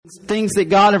things that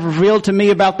God have revealed to me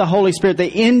about the Holy Spirit,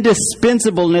 the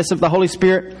indispensableness of the Holy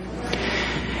Spirit,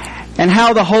 and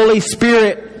how the Holy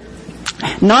Spirit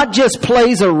not just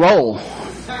plays a role,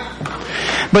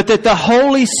 but that the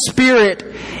Holy Spirit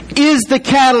is the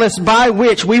catalyst by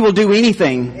which we will do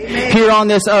anything here on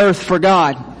this earth for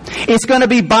God. It's going to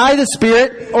be by the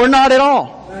Spirit or not at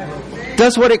all.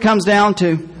 That's what it comes down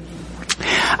to.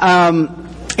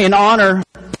 In honor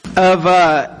of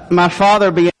my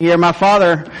father being here, my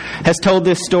father has told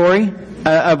this story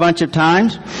a bunch of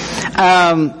times.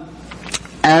 I'm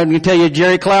going to tell you a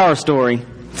Jerry Clower story.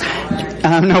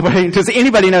 Does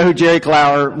anybody know who Jerry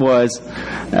Clower was?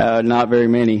 Not very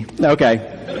many.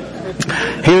 Okay.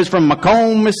 He was from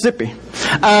Macomb, Mississippi.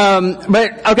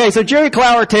 So Jerry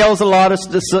Clower tells a lot of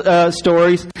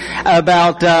stories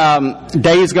about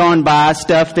days gone by,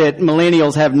 stuff that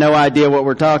millennials have no idea what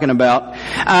we're talking about.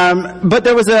 But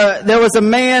there was a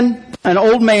man, an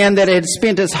old man, that had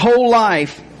spent his whole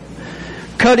life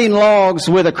cutting logs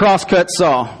with a crosscut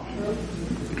saw.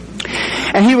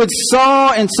 And he would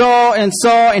saw and saw and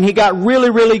saw, and he got really,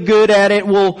 really good at it.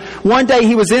 Well, one day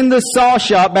he was in the saw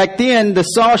shop. Back then, the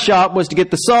saw shop was to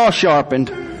get the saw sharpened.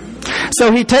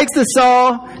 So he takes the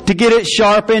saw to get it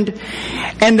sharpened,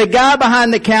 and the guy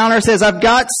behind the counter says, "I've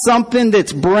got something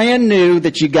that's brand new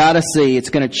that you got to see. It's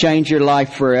going to change your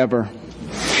life forever."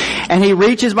 And he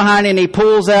reaches behind and he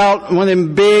pulls out one of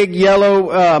them big yellow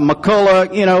McCullough,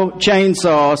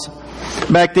 chainsaws.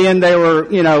 Back then they were,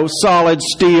 solid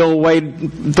steel,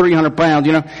 weighed 300 pounds,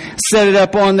 Set it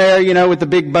up on there, with the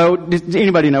big boat. Does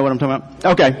anybody know what I'm talking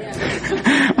about? Okay.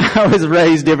 I was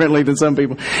raised differently than some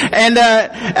people. And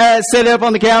set it up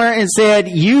on the counter and said,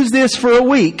 "Use this for a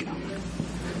week.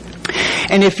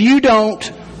 And if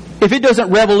it doesn't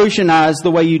revolutionize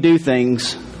the way you do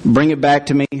things, bring it back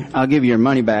to me. I'll give you your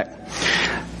money back."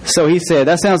 So he said,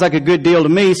 "That sounds like a good deal to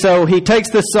me." So he takes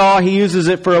the saw, he uses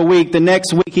it for a week. The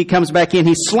next week he comes back in,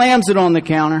 he slams it on the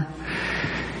counter.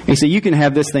 He said, "You can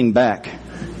have this thing back."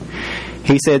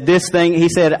 He said,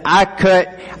 I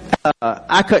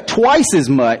cut twice as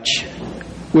much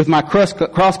with my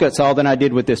crosscut saw than I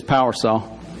did with this power saw.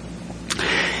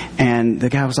 And the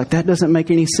guy was like, "That doesn't make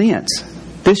any sense.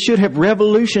 This should have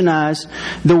revolutionized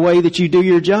the way that you do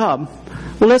your job."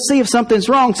 Well, let's see if something's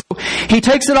wrong. So he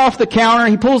takes it off the counter,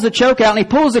 he pulls the choke out, and he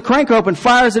pulls the crank open,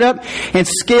 fires it up, and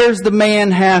scares the man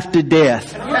half to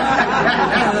death.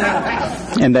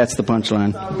 And that's the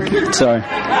punchline. Sorry.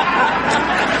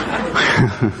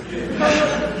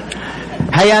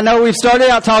 Hey, I know we've started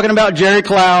out talking about Jerry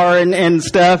Clower and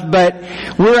stuff, but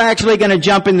we're actually going to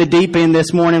jump in the deep end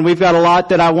this morning. We've got a lot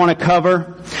that I want to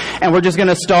cover, and we're just going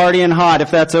to start in hot,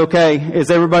 if that's okay. Is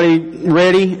everybody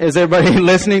ready? Is everybody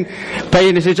listening?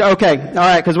 Paying attention? Okay. All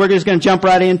right, because we're just going to jump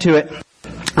right into it.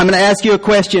 I'm going to ask you a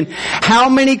question. How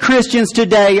many Christians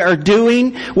today are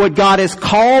doing what God has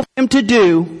called them to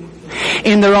do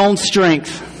in their own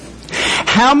strength?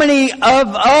 How many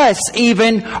of us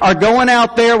even are going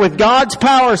out there with God's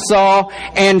power saw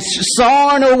and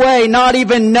sawing away, not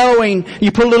even knowing?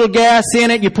 You put a little gas in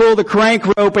it, you pull the crank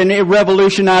rope, and it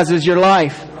revolutionizes your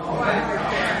life.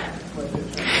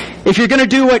 If you're going to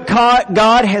do what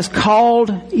God has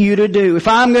called you to do, if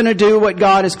I'm going to do what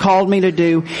God has called me to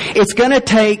do, it's going to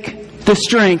take the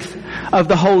strength of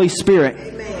the Holy Spirit.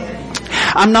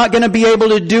 I'm not going to be able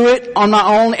to do it on my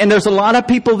own, and there's a lot of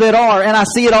people that are, and I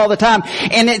see it all the time.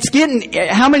 And it's getting.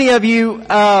 How many of you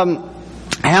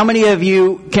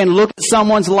can look at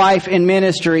someone's life in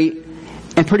ministry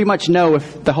and pretty much know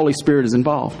if the Holy Spirit is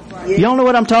involved? Y'all know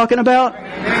what I'm talking about?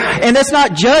 And that's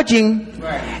not judging.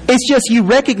 It's just you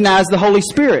recognize the Holy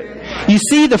Spirit. You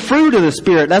see the fruit of the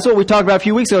Spirit. That's what we talked about a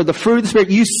few weeks ago. The fruit of the Spirit.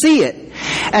 You see it,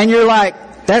 and you're like,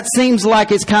 that seems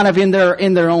like it's kind of in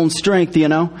their own strength,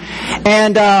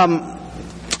 And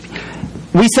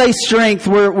we say strength.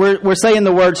 We're saying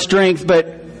the word strength,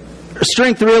 but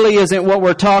strength really isn't what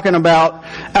we're talking about.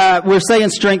 We're saying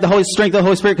strength, strength of the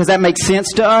Holy Spirit, because that makes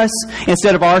sense to us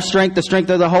instead of our strength, the strength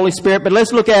of the Holy Spirit. But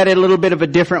let's look at it a little bit of a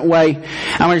different way.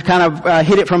 I'm going to kind of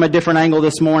hit it from a different angle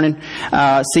this morning.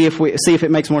 See if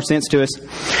it makes more sense to us.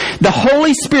 The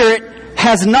Holy Spirit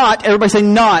has not, everybody say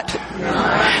not.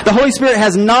 The Holy Spirit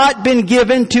has not been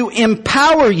given to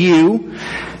empower you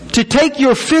to take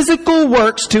your physical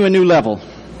works to a new level.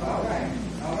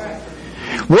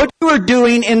 What you are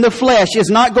doing in the flesh is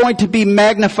not going to be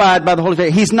magnified by the Holy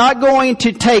Spirit. He's not going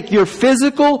to take your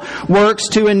physical works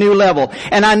to a new level.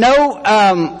 And I know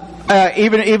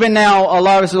even now, a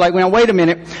lot of us are like, well, wait a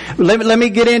minute. Let me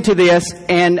get into this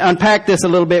and unpack this a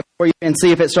little bit for you and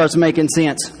see if it starts making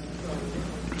sense.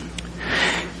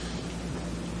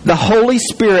 The Holy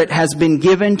Spirit has been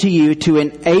given to you to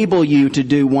enable you to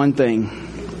do one thing.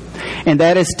 And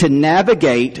that is to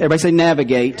navigate, everybody say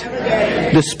navigate,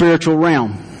 the spiritual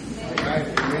realm.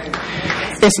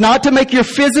 It's not to make your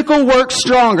physical work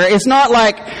stronger. It's not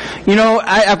like,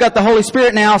 I've got the Holy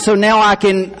Spirit now, so now I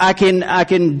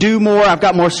can do more. I've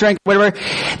got more strength, whatever.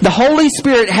 The Holy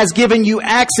Spirit has given you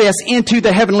access into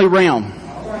the heavenly realm.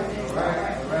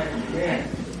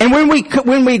 And when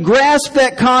we grasp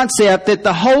that concept that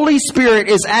the Holy Spirit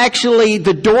is actually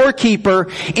the doorkeeper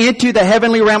into the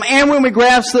heavenly realm, and when we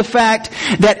grasp the fact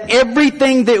that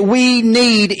everything that we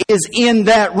need is in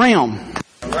that realm,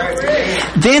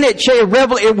 then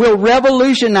it will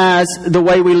revolutionize the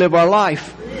way we live our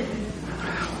life.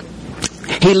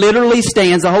 He literally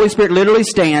stands, the Holy Spirit literally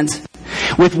stands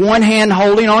with one hand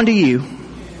holding on to you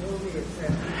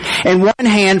and one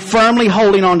hand firmly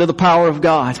holding on to the power of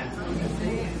God.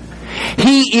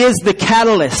 He is the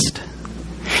catalyst.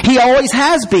 He always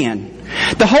has been.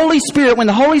 The Holy Spirit, when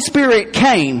the Holy Spirit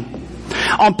came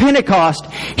on Pentecost,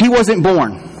 He wasn't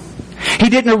born. He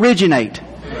didn't originate.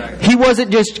 He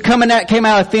wasn't just came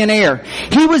out of thin air.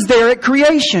 He was there at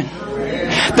creation.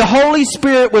 The Holy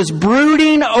Spirit was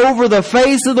brooding over the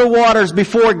face of the waters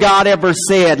before God ever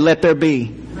said, "Let there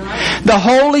be." The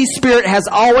Holy Spirit has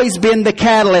always been the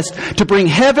catalyst to bring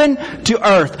heaven to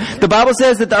earth. The Bible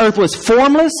says that the earth was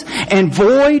formless and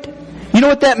void. You know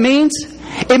what that means?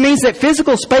 It means that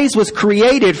physical space was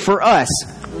created for us.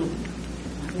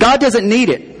 God doesn't need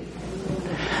it.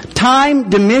 Time,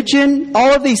 dimension,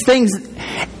 all of these things,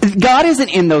 God isn't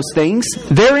in those things.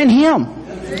 They're in Him.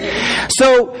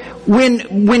 So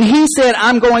when He said,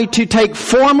 "I'm going to take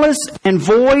formless and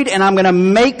void and I'm going to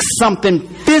make something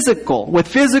physical," with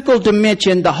physical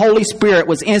dimension, the Holy Spirit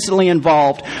was instantly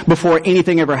involved before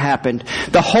anything ever happened.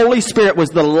 The Holy Spirit was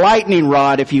the lightning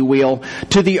rod, if you will,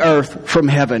 to the earth from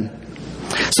heaven.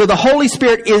 So the Holy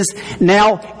Spirit is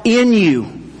now in you,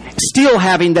 still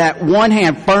having that one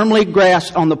hand firmly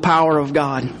grasped on the power of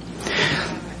God.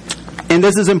 And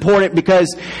this is important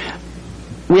because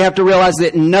we have to realize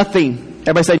that nothing,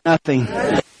 everybody say nothing.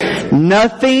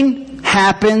 Nothing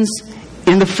happens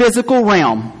in the physical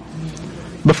realm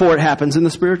before it happens in the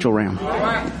spiritual realm.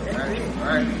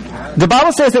 The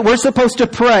Bible says that we're supposed to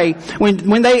pray. When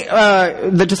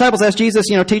the disciples asked Jesus,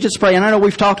 teach us to pray. And I know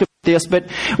we've talked about this, but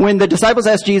when the disciples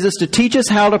asked Jesus to teach us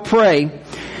how to pray,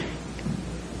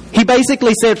 He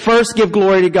basically said, first, give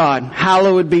glory to God.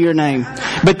 Hallowed be your name.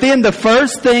 But then the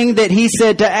first thing that He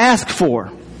said to ask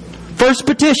for, first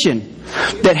petition,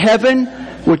 that heaven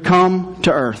would come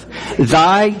to earth.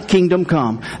 Thy kingdom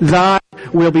come. Thy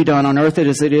will be done on earth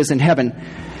as it is in heaven.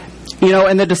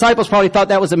 And the disciples probably thought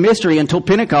that was a mystery until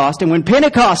Pentecost. And when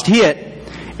Pentecost hit,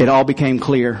 it all became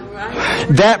clear.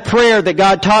 That prayer that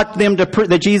God taught them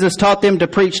that Jesus taught them to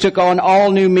preach took on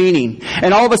all new meaning.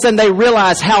 And all of a sudden they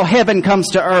realized how heaven comes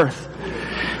to earth.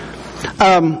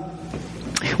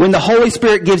 When the Holy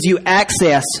Spirit gives you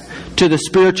access to the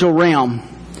spiritual realm,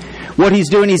 what He's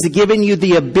doing is giving you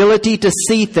the ability to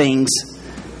see things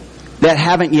that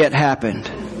haven't yet happened.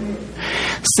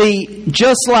 See,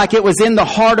 just like it was in the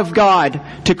heart of God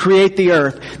to create the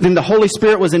earth, then the Holy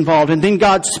Spirit was involved, and then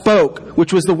God spoke,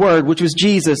 which was the Word, which was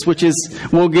Jesus,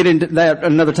 we'll get into that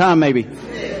another time maybe.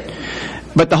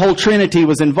 But the whole Trinity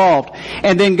was involved.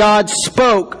 And then God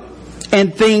spoke,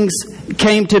 and things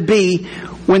came to be.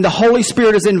 When the Holy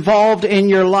Spirit is involved in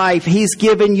your life, He's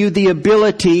given you the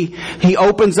ability. He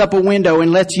opens up a window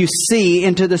and lets you see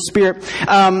into the Spirit.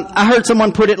 I heard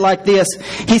someone put it like this.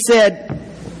 He said,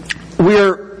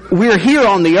 we're here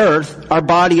on the earth, our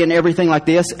body and everything like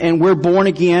this, and we're born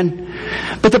again.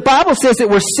 But the Bible says that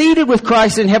we're seated with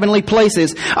Christ in heavenly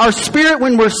places. Our spirit,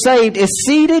 when we're saved, is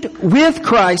seated with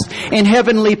Christ in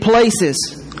heavenly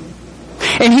places.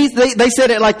 And they said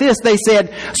it like this. They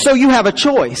said, so you have a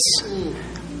choice.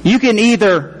 You can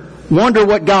either wonder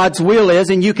what God's will is,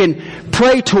 and you can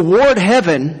pray toward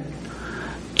heaven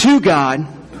to God,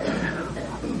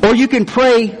 or you can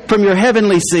pray from your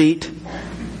heavenly seat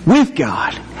with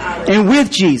God and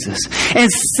with Jesus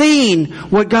and seeing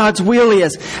what God's will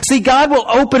is. See, God will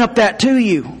open up that to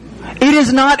you. It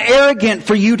is not arrogant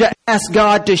for you to ask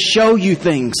God to show you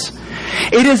things.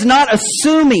 It is not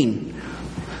assuming.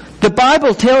 The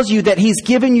Bible tells you that He's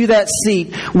given you that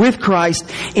seat with Christ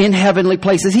in heavenly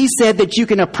places. He said that you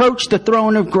can approach the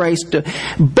throne of grace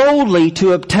boldly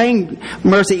to obtain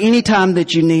mercy anytime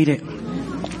that you need it.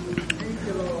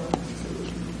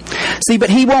 See, but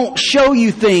He won't show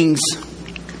you things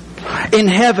in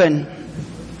heaven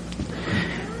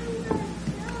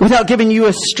without giving you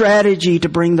a strategy to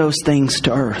bring those things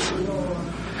to earth.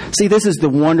 See, this is the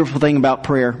wonderful thing about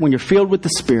prayer. When you're filled with the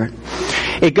Spirit,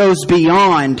 it goes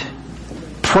beyond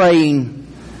praying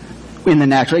in the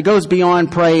natural. It goes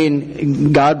beyond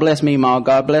praying, God bless me, Ma,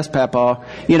 God bless Papa,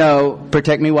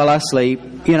 protect me while I sleep.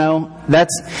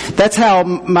 That's how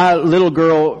my little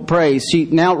girl prays.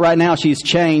 Right now she's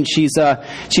changed. She's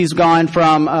gone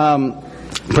from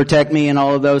protect me and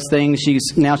all of those things.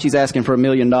 She's asking for $1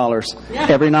 million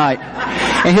every night.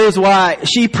 And here's why.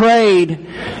 She prayed.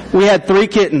 We had 3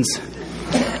 kittens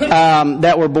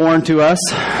that were born to us.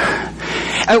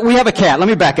 We have a cat. Let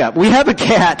me back up. We have a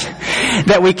cat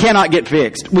that we cannot get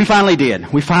fixed. We finally did.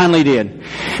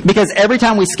 Because every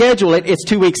time we schedule it, it's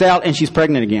 2 weeks out and she's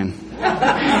pregnant again.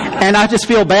 And I just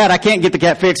feel bad. I can't get the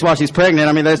cat fixed while she's pregnant.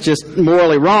 I mean, that's just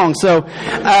morally wrong. So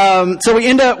we've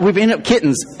ended up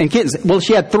kittens. Well,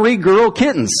 she had 3 girl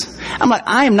kittens. I'm like,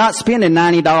 I am not spending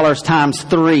 $90 times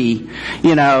 3,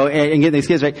 and getting these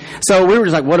kids right. So we were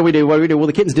just like, what do we do? Well,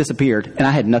 the kittens disappeared, and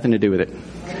I had nothing to do with it.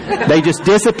 They just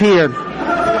disappeared.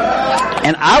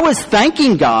 And I was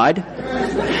thanking God,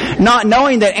 not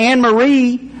knowing that Anne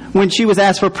Marie, when she was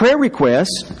asked for prayer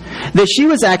requests, that she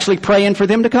was actually praying for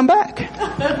them to come back.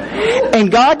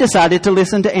 And God decided to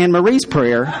listen to Anne Marie's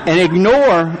prayer and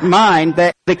ignore mine,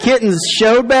 that the kittens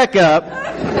showed back up.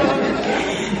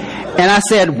 And I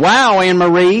said, wow, Anne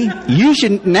Marie, you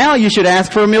should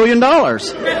ask for $1 million.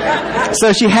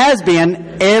 So she has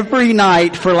been every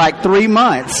night for like 3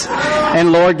 months.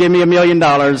 And Lord, give me $1 million.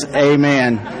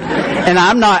 Amen.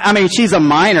 And she's a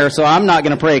minor, so I'm not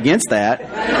going to pray against that.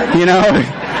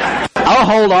 I'll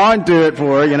hold on to it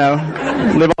for her,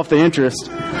 live off the interest.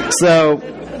 So,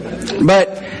 but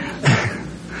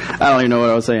I don't even know what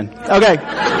I was saying. Okay.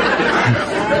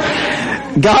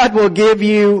 God will give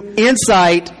you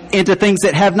insight into things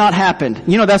that have not happened.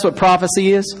 That's what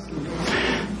prophecy is.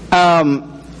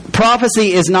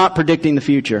 Prophecy is not predicting the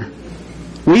future.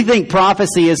 We think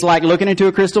prophecy is like looking into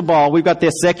a crystal ball. We've got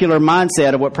this secular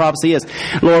mindset of what prophecy is.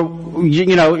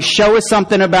 Lord, show us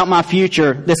something about my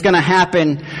future that's going to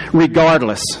happen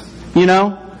regardless.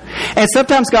 And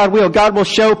sometimes God will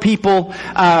show people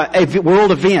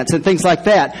world events and things like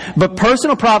that. But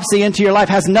personal prophecy into your life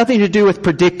has nothing to do with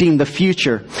predicting the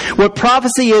future. What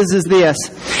prophecy is this.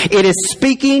 It is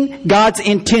speaking God's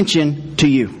intention to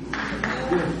you.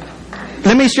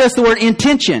 Let me stress the word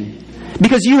intention.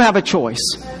 Because you have a choice.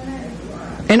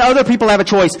 And other people have a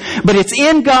choice. But it's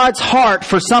in God's heart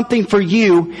for something for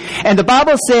you. And the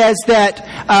Bible says that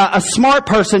a smart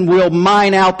person will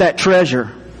mine out that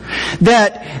treasure.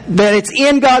 That it's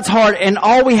in God's heart, and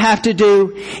all we have to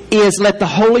do is let the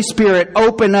Holy Spirit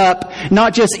open up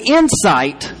not just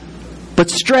insight, but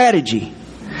strategy.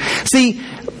 See,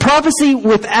 prophecy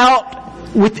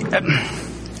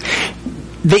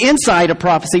the insight of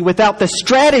prophecy without the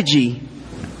strategy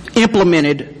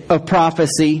implemented of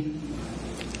prophecy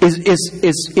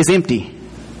is empty.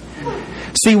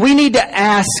 See, we need to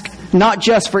ask not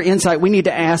just for insight, we need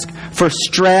to ask for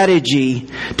strategy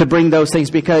to bring those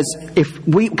things, because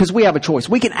we have a choice.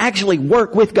 We can actually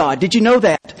work with God. Did you know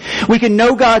that? We can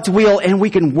know God's will and we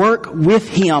can work with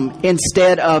Him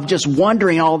instead of just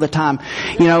wondering all the time.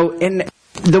 And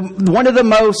one of the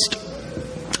most,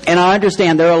 and I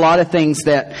understand there are a lot of things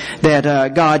that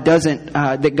God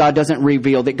doesn't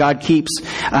reveal, that God keeps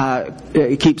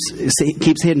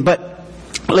hidden. But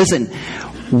listen,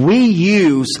 we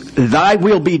use "Thy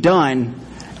will be done"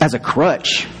 as a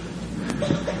crutch.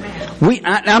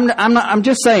 I'm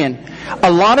just saying.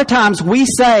 A lot of times we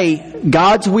say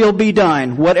God's will be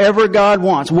done, whatever God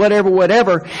wants,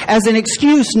 whatever, as an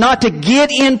excuse not to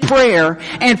get in prayer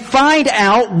and find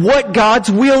out what God's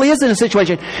will is in a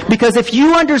situation. Because if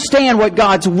you understand what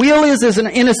God's will is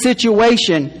in a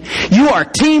situation, you are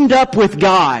teamed up with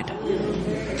God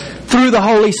through the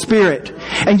Holy Spirit.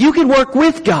 And you can work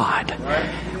with God.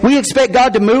 We expect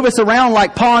God to move us around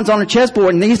like pawns on a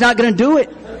chessboard, and He's not going to do it.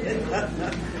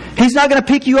 He's not going to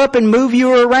pick you up and move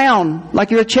you around like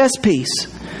you're a chess piece.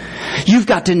 You've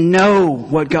got to know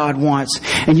what God wants,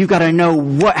 and you've got to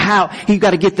know how. You've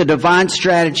got to get the divine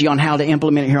strategy on how to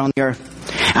implement it here on the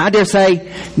earth. I dare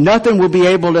say nothing will be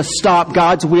able to stop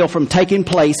God's will from taking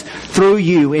place through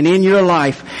you and in your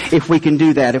life if we can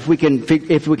do that. If we can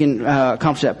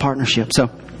accomplish that partnership. So,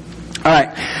 all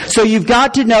right. So you've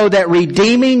got to know that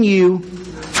redeeming you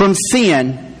from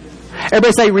sin.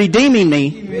 Everybody say, redeeming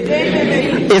me.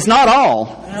 It's not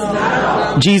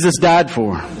all. Jesus died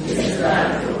for.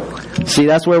 See,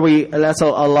 that's where that's a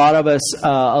lot of us,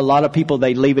 a lot of people,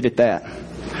 they leave it at that.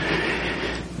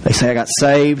 They say, I got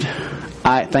saved.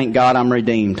 Thank God I'm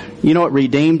redeemed. You know what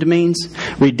redeemed means?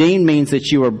 Redeemed means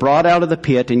that you are brought out of the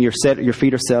pit and your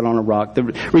feet are set on a rock.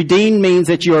 Redeemed means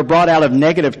that you are brought out of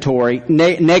negative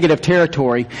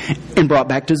territory and brought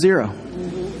back to zero.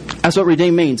 That's what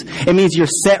redeemed means. It means you're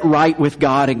set right with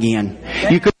God again.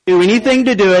 You could do anything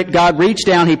to do it. God reached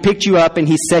down, He picked you up, and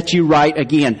He set you right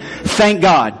again. Thank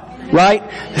God. Right?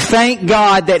 Thank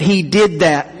God that He did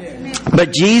that.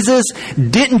 But Jesus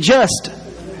didn't just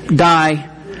die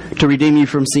to redeem you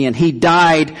from sin. He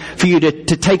died for you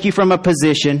to take you from a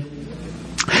position,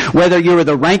 whether you were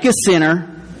the rankest sinner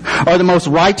or the most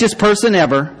righteous person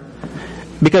ever,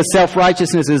 because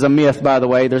self-righteousness is a myth, by the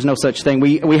way. There's no such thing.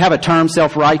 We have a term,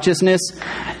 self-righteousness.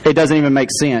 It doesn't even make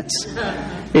sense.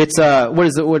 It's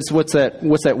what's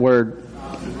that word?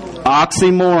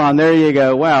 Oxymoron. There you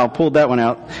go. Wow, pulled that one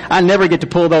out. I never get to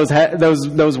pull those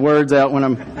words out when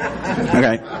I'm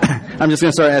okay. I'm just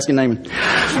going to start asking names.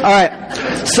 All right.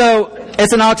 So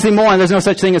it's an oxymoron. There's no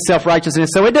such thing as self-righteousness.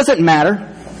 So it doesn't matter.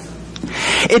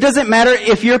 It doesn't matter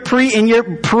if you're in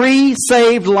your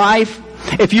pre-saved life,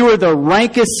 if you were the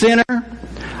rankest sinner,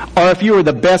 or if you were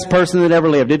the best person that ever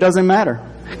lived. It doesn't matter.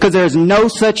 Because there is no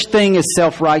such thing as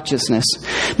self-righteousness.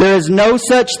 There is no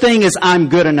such thing as I'm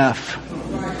good enough.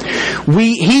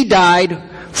 He died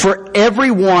for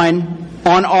everyone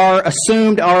on our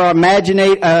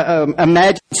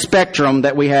imagined spectrum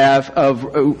that we have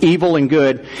of evil and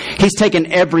good. He's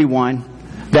taken everyone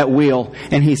that will,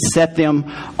 and He set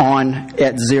them on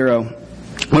at zero.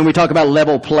 When we talk about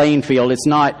level playing field, it's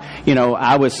not,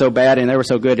 I was so bad and they were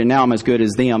so good and now I'm as good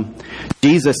as them.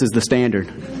 Jesus is the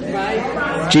standard.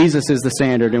 Jesus is the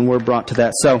standard, and we're brought to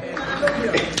that.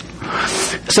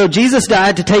 So Jesus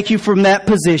died to take you from that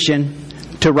position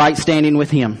to right standing with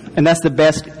Him. And that's the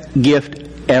best gift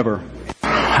ever.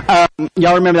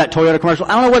 Y'all remember that Toyota commercial?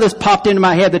 I don't know why this popped into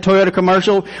my head, the Toyota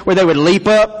commercial where they would leap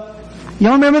up.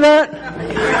 Y'all remember that?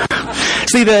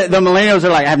 See, the millennials are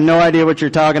like, I have no idea what you're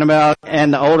talking about.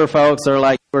 And the older folks are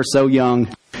like, we're so young,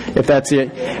 if that's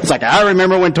it. It's like, I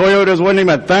remember when Toyotas wasn't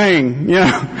even a thing,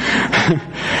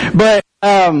 But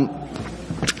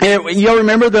y'all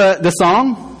remember the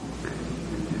song?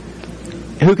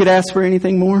 Who could ask for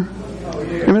anything more?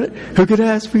 Remember that? Who could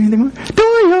ask for anything more?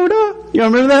 Toyota! You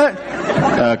remember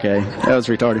that? Okay, that was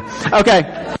retarded.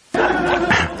 Okay.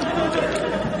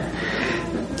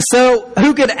 So,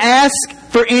 who could ask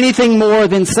for anything more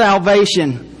than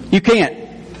salvation? You can't.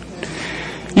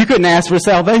 You couldn't ask for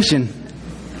salvation.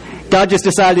 God just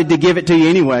decided to give it to you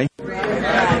anyway.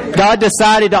 God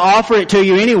decided to offer it to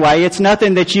you anyway. It's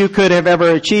nothing that you could have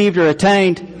ever achieved or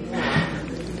attained.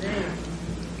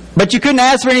 But you couldn't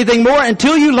ask for anything more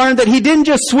until you learned that He didn't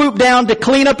just swoop down to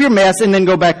clean up your mess and then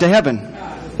go back to heaven.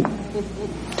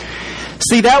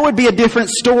 See, that would be a different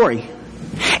story.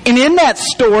 And in that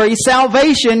story,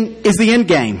 salvation is the end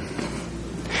game.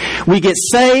 We get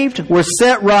saved, we're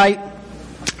set right,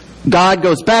 God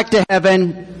goes back to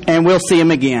heaven, and we'll see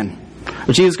Him again.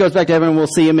 Or Jesus goes back to heaven, and we'll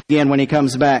see Him again when He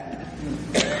comes back.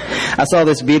 I saw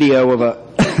this video of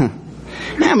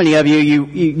how many of you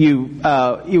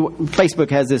Facebook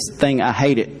has this thing, I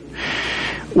hate it,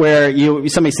 where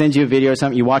somebody sends you a video or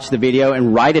something, you watch the video,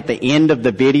 and right at the end of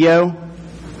the video,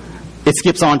 it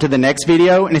skips on to the next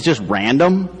video, and it's just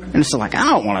random. And it's like, I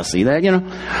don't want to see that,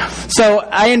 So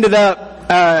I ended up,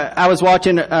 I was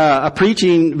watching a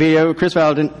preaching video, Chris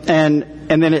Valentin,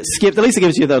 and then it skipped. At least it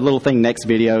gives you the little thing, next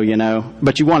video,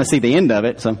 But you want to see the end of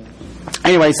it, so...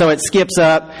 Anyway, so it skips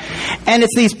up, and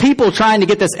it's these people trying to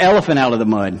get this elephant out of the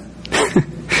mud.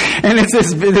 And it's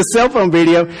this cell phone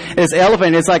video. This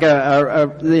elephant, it's like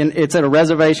it's at a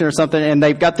reservation or something, and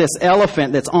they've got this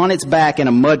elephant that's on its back in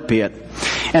a mud pit.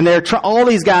 And all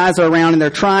these guys are around, and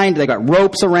they've got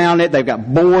ropes around it, they've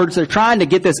got boards, they're trying to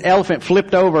get this elephant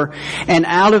flipped over and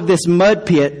out of this mud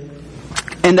pit.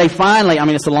 And they finally,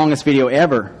 it's the longest video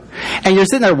ever. And you're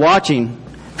sitting there watching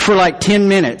for like 10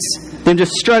 minutes. Them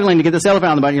just struggling to get this elephant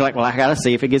out of the mud. And you're like, well, I got to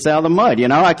see if it gets out of the mud.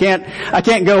 I can't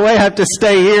go away. I have to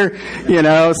stay here,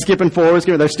 skipping forward.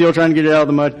 They're still trying to get it out of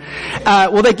the mud.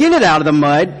 Well, they get it out of the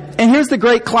mud. And here's the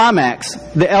great climax.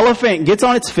 The elephant gets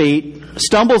on its feet,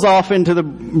 stumbles off into the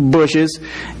bushes,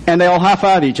 and they all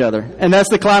high-five each other. And that's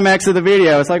the climax of the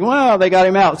video. It's like, wow, they got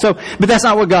him out. But that's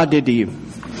not what God did to you.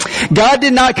 God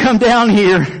did not come down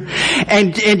here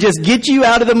and just get you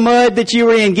out of the mud that you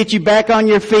were in, get you back on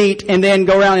your feet, and then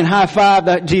go around and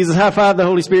high-five Jesus, high-five the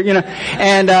Holy Spirit,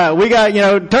 And we got,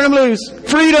 turn them loose,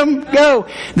 freedom, go.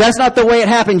 That's not the way it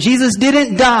happened. Jesus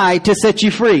didn't die to set you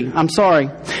free. I'm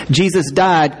sorry. Jesus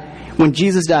died. When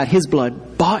Jesus died, His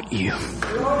blood bought you.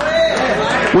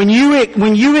 When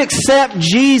you accept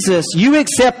Jesus, you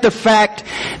accept the fact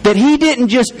that He didn't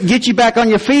just get you back on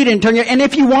your feet and and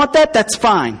if you want that, that's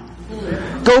fine.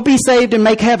 Go be saved and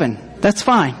make heaven. That's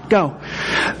fine. Go.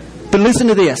 But listen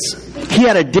to this. He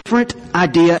had a different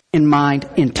idea in mind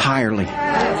entirely.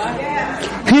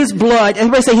 His blood,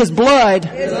 everybody say His blood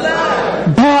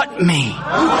bought me.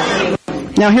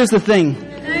 Now here's the thing.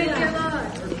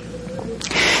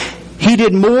 He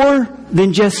did more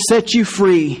than just set you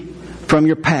free from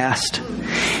your past.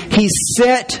 He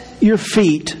set your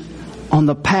feet on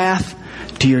the path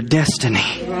to your destiny.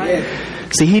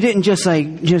 See, He didn't just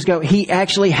go. He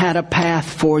actually had a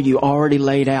path for you already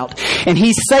laid out. And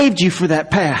He saved you for that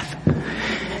path.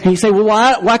 And you say,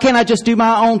 well, why can't I just do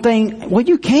my own thing? Well,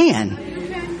 you can.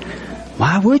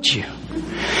 Why would you?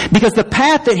 Because the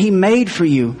path that He made for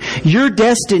you, your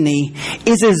destiny,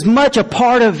 is as much a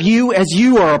part of you as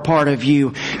you are a part of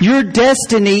you. Your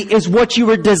destiny is what you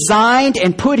were designed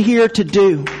and put here to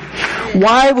do.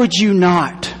 Why would you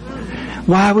not?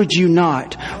 Why would you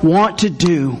not want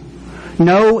to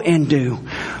know and do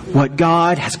what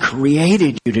God has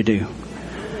created you to do?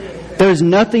 There's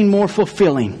nothing more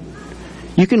fulfilling.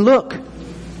 You can look.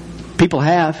 People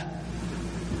have.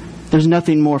 There's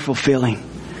nothing more fulfilling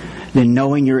than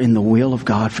knowing you're in the will of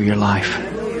God for your life.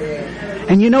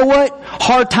 And you know what?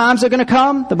 Hard times are going to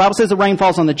come. The Bible says the rain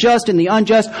falls on the just and the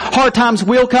unjust. Hard times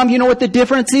will come. You know what the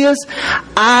difference is?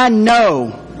 I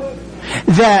know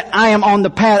that I am on the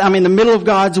path. I'm in the middle of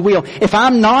God's will. If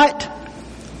I'm not,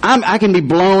 I can be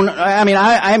blown. I mean,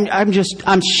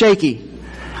 I'm shaky.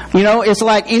 You know, it's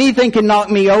like anything can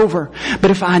knock me over. But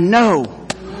if I know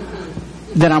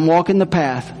that I'm walking the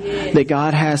path that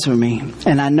God has for me,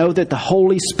 and I know that the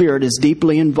Holy Spirit is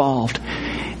deeply involved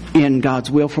in God's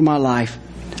will for my life,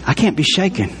 I can't be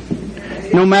shaken.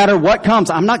 No matter what comes,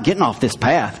 I'm not getting off this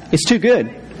path. It's too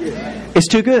good. It's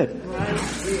too good.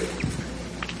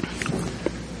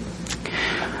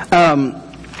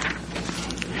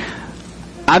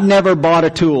 I've never bought a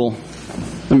tool.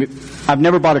 I've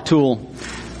never bought a tool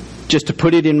just to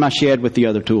put it in my shed with the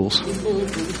other tools.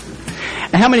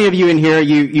 How many of you in here,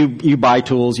 you buy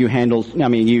tools, you handle, I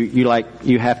mean,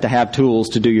 you have to have tools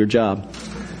to do your job?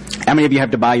 How many of you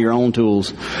have to buy your own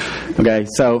tools? Okay,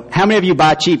 so how many of you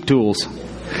buy cheap tools?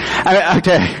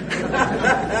 Okay.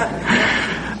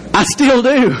 I still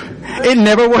do. It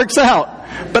never works out.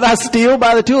 But I still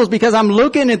buy the tools because I'm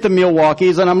looking at the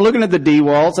Milwaukees and I'm looking at the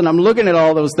DeWalts and I'm looking at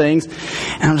all those things.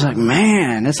 And I'm just like,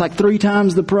 man, it's like 3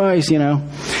 times the price, you know.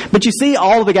 But you see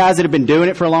all of the guys that have been doing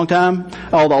it for a long time,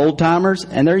 all the old timers,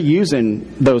 and they're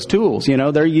using those tools, you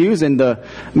know. They're using the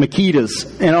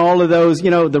Makitas and all of those, you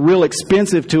know, the real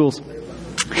expensive tools.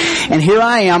 And here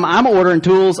I am, I'm ordering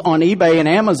tools on eBay and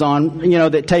Amazon, you know,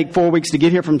 that take 4 weeks to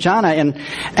get here from China, and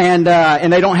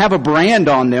they don't have a brand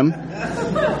on them.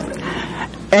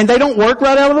 And they don't work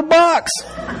right out of the box.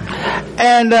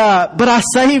 And but I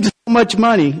saved so much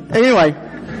money. Anyway.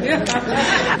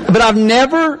 But I've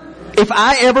never, if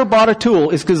I ever bought a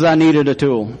tool, it's because I needed a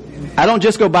tool. I don't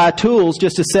just go buy tools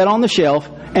just to sit on the shelf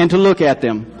and to look at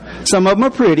them. Some of them are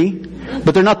pretty,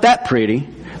 but they're not that pretty.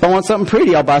 If I want something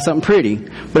pretty, I'll buy something pretty.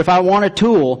 But if I want a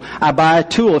tool, I buy a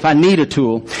tool if I need a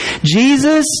tool.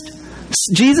 Jesus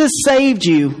saved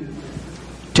you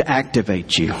to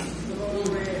activate you.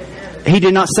 He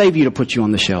did not save you to put you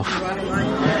on the shelf.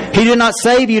 He did not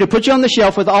save you to put you on the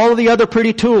shelf with all of the other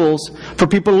pretty tools for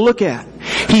people to look at.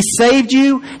 He saved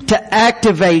you to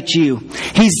activate you.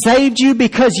 He saved you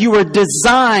because you were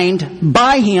designed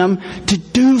by Him to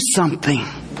do something.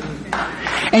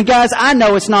 And guys, I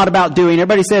know it's not about doing.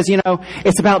 Everybody says, you know,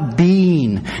 it's about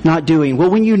being, not doing. Well,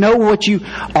 when you know what you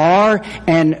are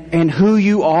and who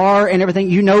you are and everything,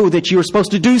 you know that you are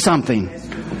supposed to do something.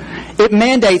 It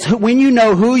mandates, when you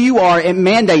know who you are, it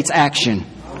mandates action.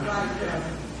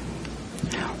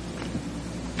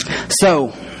 So,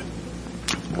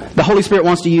 the Holy Spirit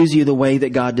wants to use you the way that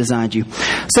God designed you.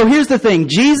 So here's the thing.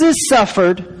 Jesus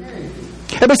suffered.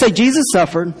 Everybody say, Jesus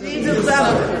suffered. Jesus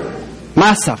suffered.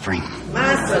 My suffering.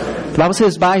 My suffering. The Bible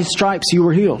says, by His stripes you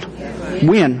were healed.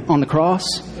 When? On the cross.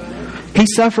 He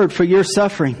suffered for your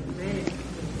suffering.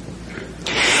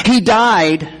 He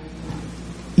died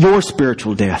your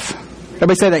spiritual death.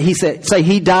 Everybody say that.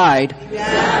 He died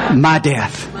my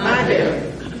death. My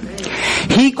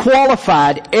death. He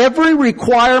qualified every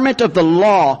requirement of the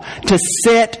law to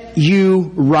set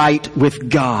you right with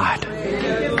God.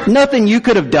 Nothing you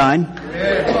could have done,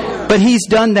 but He's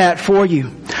done that for you.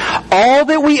 All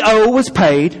that we owe was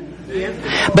paid,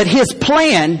 but His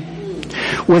plan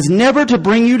was never to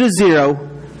bring you to zero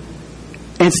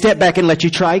and step back and let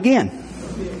you try again.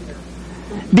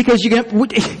 Because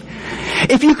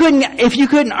if you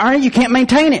couldn't earn it, you can't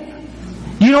maintain it.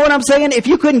 You know what I'm saying? If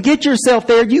you couldn't get yourself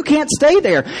there, you can't stay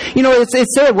there. You know, it's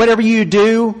said, whatever you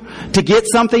do to get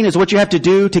something is what you have to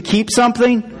do to keep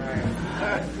something.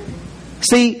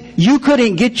 See, you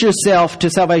couldn't get yourself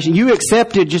to salvation. You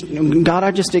accepted, God,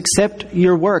 I just accept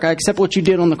your work. I accept what you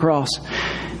did on the cross.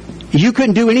 You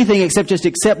couldn't do anything except just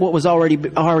accept what was already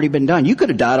been done. You could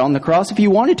have died on the cross if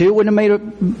you wanted to. It wouldn't have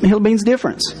made a hill beans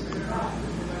difference.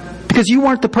 Because you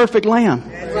weren't the perfect lamb.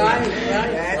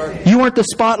 You weren't the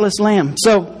spotless lamb.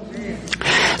 So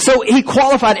He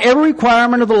qualified every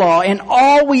requirement of the law, and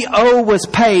all we owe was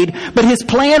paid. But His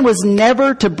plan was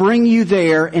never to bring you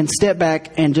there and step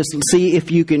back and just see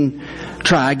if you can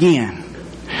try again.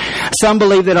 Some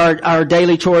believe that our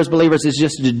daily chore as believers is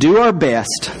just to do our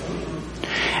best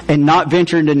and not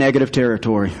venture into negative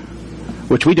territory,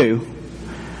 which we do.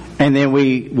 And then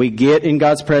we get in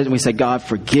God's presence and we say, God,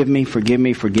 forgive me, forgive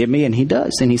me, forgive me. And He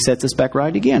does. And He sets us back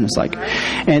right again. It's like,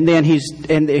 and then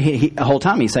the whole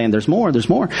time He's saying, there's more.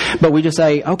 But we just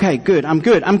say, okay, good, I'm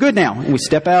good now. And we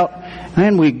step out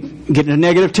and we get into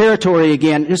negative territory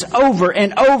again, just over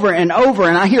and over and over.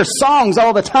 And I hear songs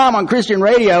all the time on Christian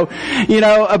radio,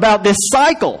 about this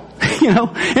cycle, and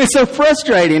it's so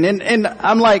frustrating. And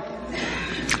I'm like,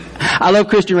 I love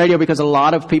Christian radio because a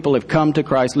lot of people have come to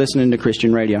Christ listening to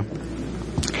Christian radio.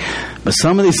 But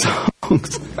some of these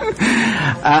songs,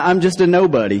 I'm just a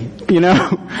nobody,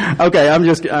 Okay, I'm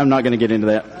not going to get into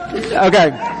that.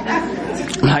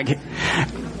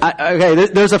 Okay,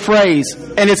 there's a phrase,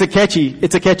 and it's a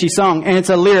catchy song, and it's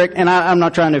a lyric, and I'm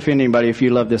not trying to offend anybody if you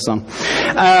love this song.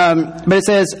 But it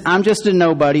says, I'm just a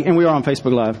nobody, and we are on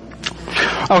Facebook Live.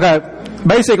 Okay,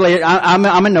 basically, I'm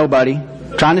a nobody,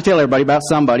 trying to tell everybody about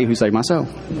somebody who saved my soul.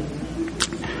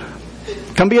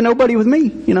 Come be a nobody with me,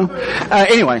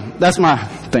 Anyway, that's my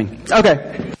thing.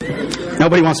 Okay.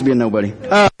 Nobody wants to be a nobody.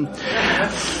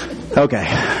 Okay.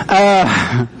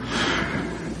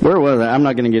 Where was I? I'm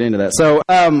not going to get into that. So,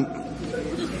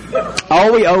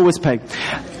 all we owe was pay.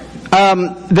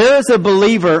 There is a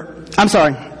believer. I'm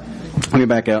sorry. Let me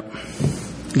back up.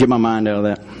 Get my mind out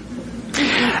of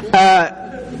that.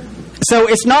 So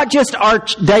it's not just our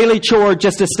daily chore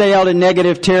just to stay out in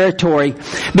negative territory,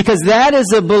 because that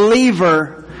is a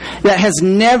believer that has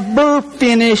never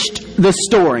finished the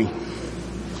story.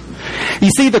 You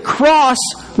see, the cross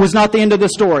was not the end of the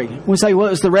story. We say, well,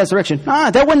 it was the resurrection.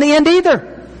 That wasn't the end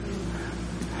either.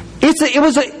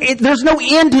 There's no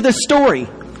end to the story.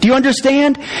 Do you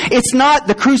understand? It's not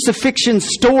the crucifixion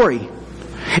story.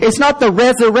 It's not the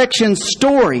resurrection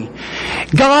story.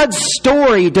 God's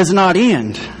story does not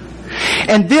end.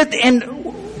 And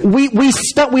we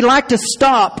like to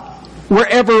stop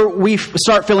wherever we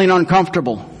start feeling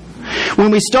uncomfortable. When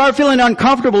we start feeling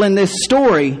uncomfortable in this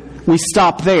story, we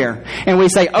stop there and we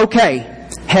say, okay,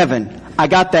 heaven, I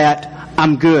got that.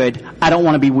 I'm good. I don't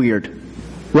want to be weird.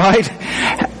 Right?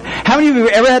 How many of you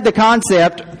have ever had the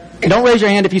concept, don't raise your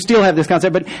hand if you still have this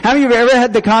concept, but how many of you have ever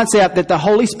had the concept that the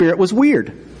Holy Spirit was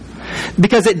weird?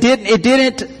 Because it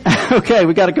didn't, okay,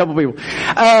 we got a couple people.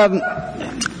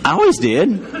 I always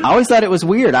did. I always thought it was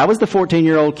weird. I was the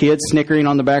 14-year-old kid snickering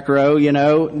on the back row,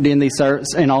 in these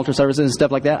in altar services and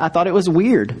stuff like that. I thought it was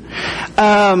weird.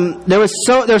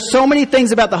 There's so many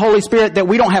things about the Holy Spirit that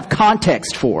we don't have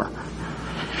context for.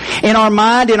 In our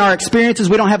mind, in our experiences,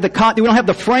 we don't have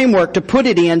the framework to put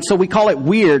it in, so we call it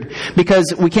weird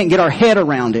because we can't get our head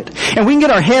around it. And we can get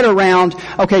our head around,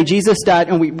 okay, Jesus died,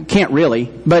 and we can't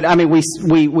really, but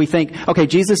we think, okay,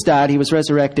 Jesus died, He was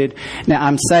resurrected, now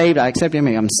I'm saved, I accept Him,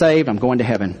 I'm saved, I'm going to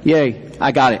heaven. Yay,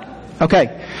 I got it.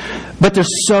 Okay. But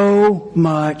there's so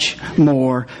much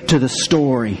more to the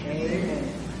story.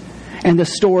 And the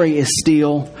story is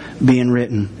still being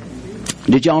written.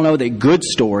 Did y'all know that good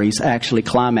stories actually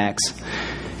climax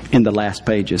in the last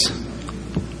pages?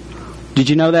 Did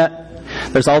you know that?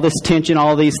 There's all this tension,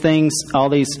 all these things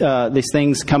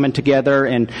coming together,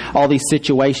 and all these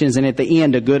situations, and at the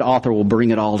end, a good author will bring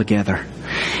it all together,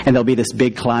 and there'll be this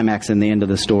big climax in the end of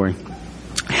the story.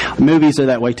 Movies are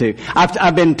that way too.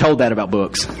 I've been told that about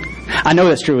books. I know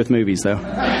that's true with movies, though.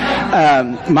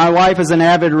 My wife is an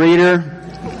avid reader.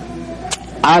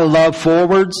 I love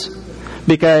forwards.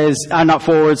 Because I'm not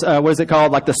forwards. What is it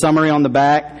called? Like the summary on the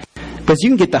back. Because you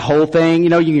can get the whole thing.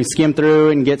 You can skim through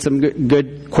and get some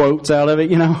good quotes out of it.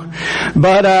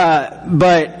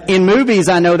 But in movies,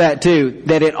 I know that too.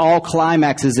 That it all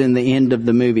climaxes in the end of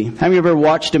the movie. Have you ever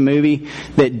watched a movie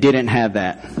that didn't have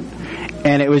that?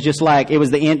 And it was just like it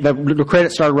was the end. The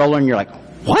credits started rolling, and you're like,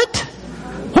 "What?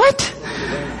 What?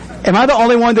 Am I the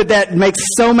only one that makes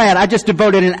so mad?" I just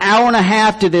devoted an hour and a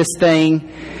half to this thing.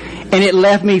 And it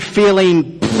left me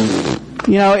feeling,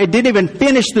 it didn't even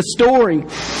finish the story.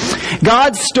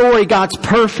 God's story, God's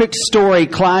perfect story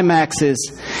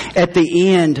climaxes at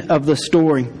the end of the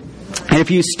story. And if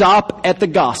you stop at the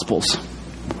Gospels,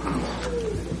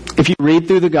 if you read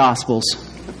through the Gospels,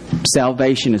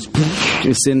 salvation is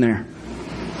in there.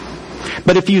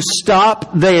 But if you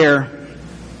stop there,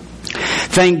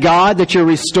 thank God that you're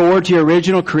restored to your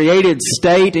original created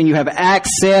state and you have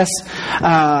access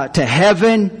to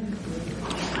heaven.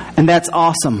 And that's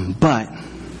awesome. But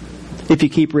if you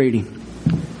keep reading.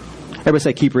 Everybody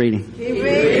say, keep reading. Keep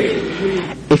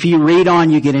reading. If you read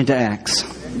on, you get into Acts.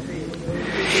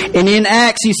 And in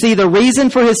Acts, you see the reason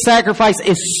for His sacrifice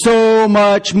is so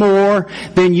much more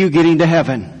than you getting to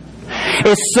heaven.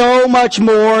 It's so much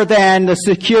more than the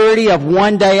security of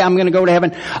one day I'm going to go to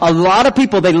heaven. A lot of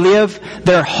people, they live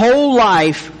their whole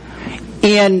life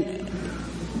in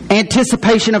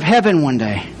anticipation of heaven one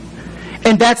day.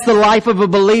 And that's the life of a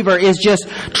believer, is just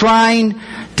trying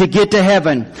to get to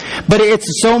heaven. But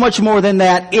it's so much more than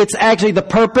that. It's actually the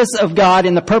purpose of God,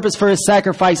 and the purpose for His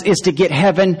sacrifice is to get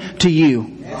heaven to you.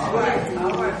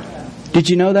 Did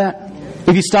you know that?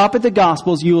 If you stop at the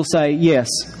Gospels, you will say, yes,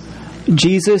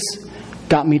 Jesus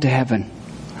got me to heaven.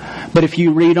 But if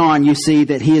you read on, you see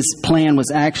that His plan was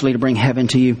actually to bring heaven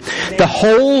to you. The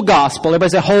whole gospel,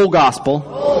 everybody say whole gospel,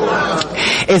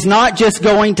 is not just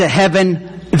going to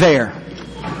heaven there.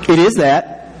 It is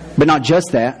that, but not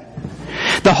just that.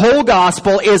 The whole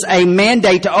gospel is a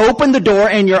mandate to open the door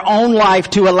in your own life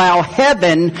to allow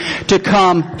heaven to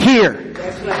come here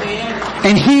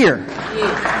and here.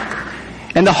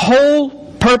 And the whole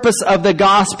purpose of the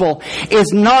gospel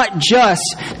is not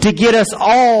just to get us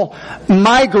all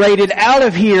migrated out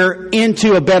of here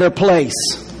into a better place.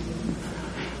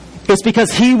 It's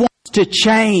because He wants to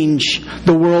change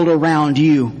the world around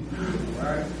you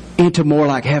into more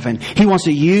like heaven. He wants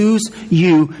to use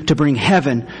you to bring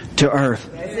heaven to earth.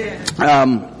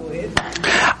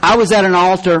 I was at an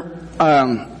altar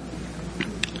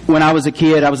when I was a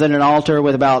kid. I was at an altar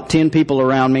with about 10 people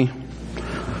around me,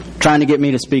 trying to get me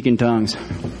to speak in tongues.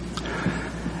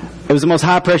 It was the most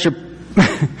high pressure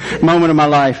moment of my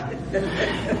life.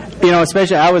 You know,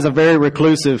 especially I was a very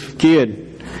reclusive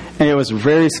kid, and it was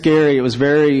very scary. It was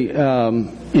very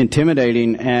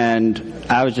intimidating, and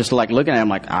I was just like looking at him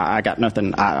like, I got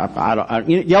nothing. I don't.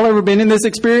 Y'all ever been in this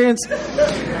experience?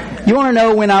 You want to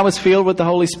know when I was filled with the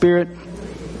Holy Spirit,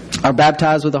 or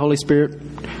baptized with the Holy Spirit,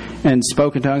 and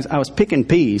spoke in tongues? I was picking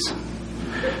peas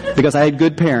because I had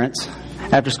good parents.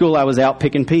 After school, I was out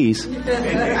picking peas.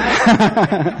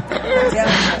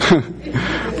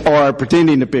 Or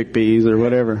pretending to pick peas or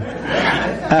whatever.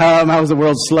 I was the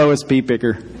world's slowest pea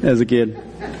picker as a kid.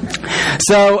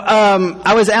 So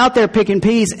I was out there picking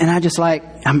peas, and I'm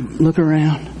looking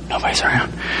around. Nobody's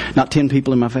around. Not 10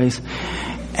 people in my face.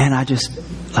 And I just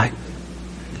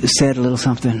said a little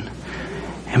something.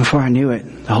 And before I knew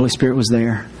it, the Holy Spirit was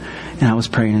there. And I was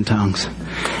praying in tongues.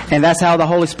 And that's how the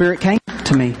Holy Spirit came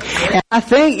to me. And I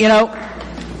think,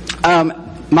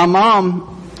 my mom,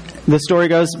 the story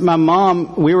goes,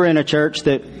 we were in a church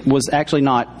that was actually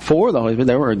not for the Holy Spirit.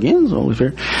 They were against the Holy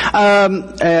Spirit.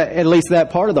 At least that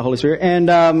part of the Holy Spirit.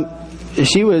 And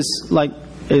she was like,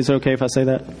 is it okay if I say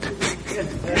that?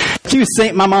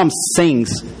 My mom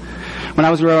sings. When I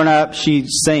was growing up, she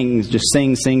sings, just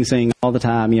sing all the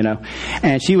time,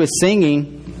 And she was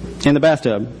singing in the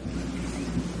bathtub.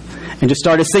 And just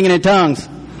started singing in tongues.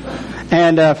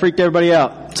 And freaked everybody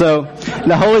out. So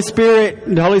the Holy Spirit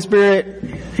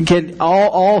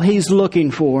all He's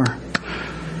looking for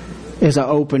is an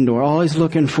open door. All He's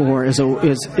looking for is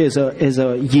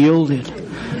a yielded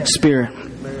spirit.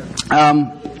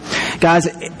 Guys,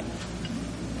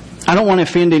 I don't want to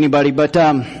offend anybody, but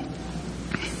let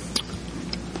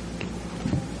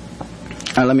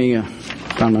me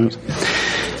find my notes.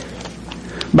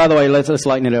 By the way, let's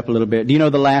lighten it up a little bit. Do you know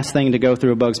the last thing to go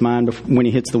through a bug's mind when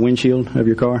he hits the windshield of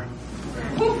your car?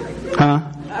 Huh?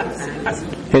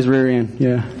 His rear end,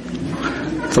 yeah.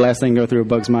 It's the last thing to go through a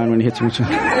bug's mind when he hits the windshield.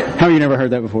 How have you never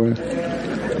heard that before?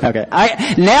 Okay.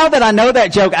 Now that I know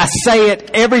that joke, I say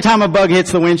it every time a bug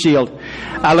hits the windshield.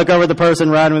 I look over at the person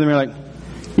riding with me like,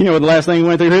 you know what the last thing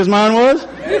went through his mind was?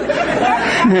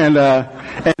 And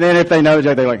then if they know the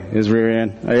joke, they're like, his rear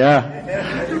end. Oh,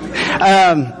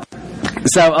 yeah.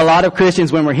 So a lot of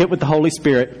Christians, when we're hit with the Holy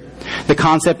Spirit, the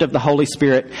concept of the Holy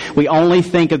Spirit, we only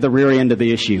think of the rear end of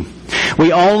the issue.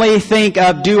 We only think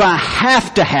of, do I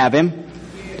have to have Him?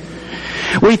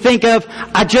 We think of,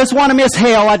 I just want to miss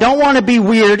hell. I don't want to be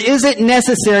weird. Is it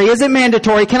necessary? Is it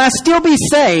mandatory? Can I still be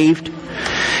saved?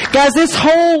 Guys, this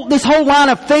whole line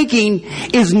of thinking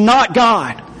is not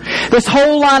God. This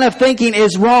whole line of thinking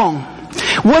is wrong.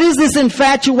 What is this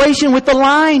infatuation with the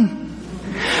line?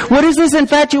 What is this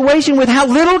infatuation with how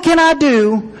little can I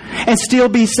do and still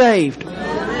be saved?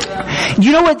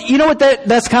 You know what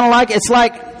that's kind of like? It's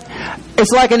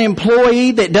like an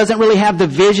employee that doesn't really have the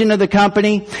vision of the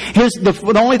company. Here's the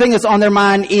only thing that's on their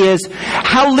mind is,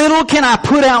 how little can I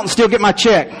put out and still get my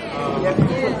check?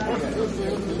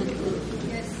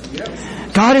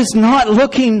 God is not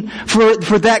looking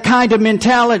for that kind of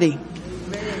mentality.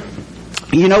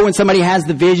 You know when somebody has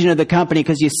the vision of the company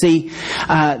because you see,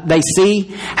 they see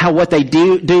how what they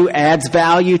do adds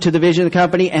value to the vision of the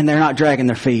company, and they're not dragging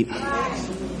their feet.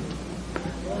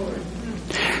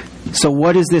 So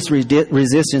what is this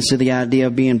resistance to the idea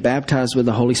of being baptized with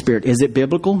the Holy Spirit? Is it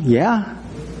biblical? Yeah.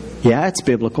 Yeah, it's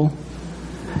biblical.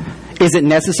 Is it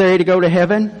necessary to go to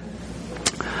heaven?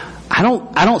 I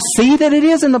don't see that it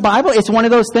is in the Bible. It's one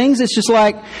of those things. It's just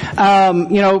like,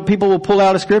 people will pull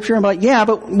out a scripture and be like, yeah,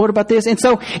 but what about this? And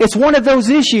so it's one of those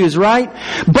issues, right?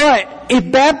 But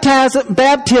if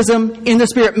baptism in the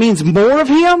Spirit means more of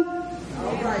Him,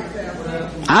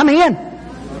 I'm in.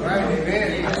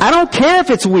 I don't care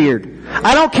if it's weird.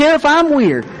 I don't care if I'm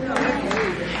weird.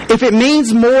 If it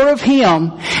means more of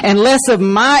Him and less of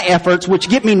my efforts, which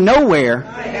get me nowhere,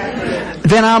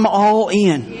 then I'm all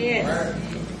in.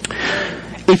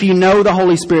 If you know the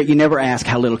Holy Spirit, you never ask,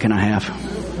 how little can I have?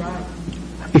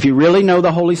 If you really know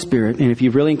the Holy Spirit, and if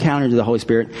you've really encountered the Holy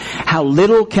Spirit, how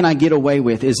little can I get away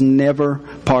with is never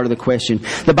part of the question.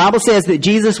 The Bible says that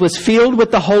Jesus was filled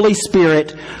with the Holy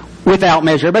Spirit without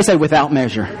measure. Everybody say without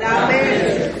measure. Without measure.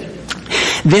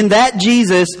 Then that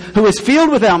Jesus, who was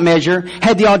filled without measure,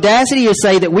 had the audacity to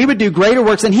say that we would do greater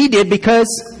works than He did because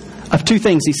of two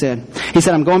things, He said. He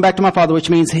said, I'm going back to my Father, which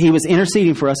means He was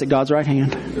interceding for us at God's right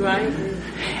hand. Right.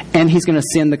 And He's going to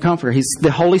send the Comforter.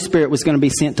 The Holy Spirit was going to be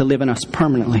sent to live in us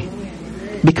permanently.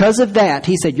 Because of that,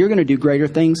 He said, you're going to do greater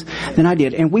things than I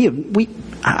did. And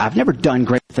I've never done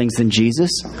greater things than Jesus.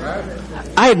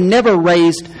 I have never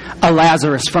raised a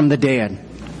Lazarus from the dead.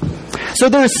 So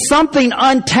there's something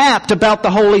untapped about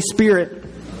the Holy Spirit.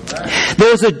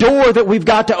 There's a door that we've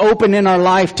got to open in our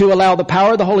life to allow the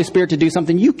power of the Holy Spirit to do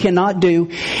something you cannot do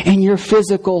in your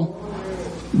physical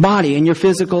body, in your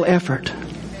physical effort.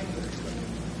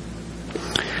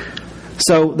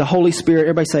 So the Holy Spirit,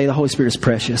 everybody say the Holy Spirit is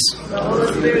precious. The Holy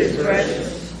Spirit is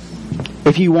precious.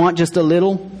 If you want just a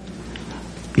little,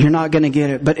 you're not going to get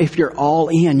it. But if you're all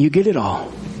in, you get it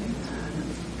all.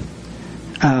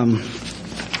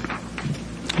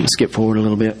 Let's skip forward a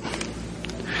little bit.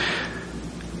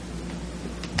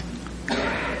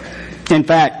 In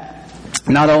fact,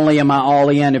 not only am I all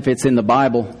in if it's in the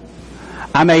Bible,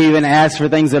 I may even ask for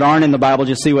things that aren't in the Bible,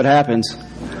 just see what happens.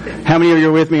 How many of you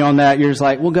are with me on that? You're just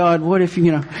like, well, God, what if,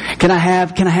 can I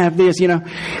have this,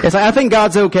 It's like, I think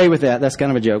God's okay with that. That's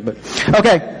kind of a joke, but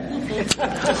okay.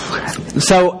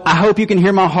 So I hope you can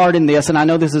hear my heart in this, and I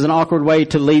know this is an awkward way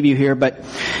to leave you here, but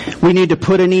we need to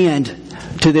put an end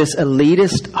to this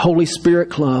elitist Holy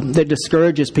Spirit club that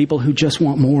discourages people who just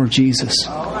want more of Jesus.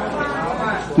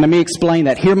 Let me explain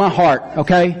that. Hear my heart,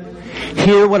 okay?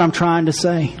 Hear what I'm trying to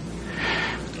say.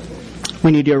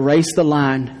 We need to erase the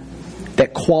line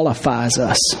that qualifies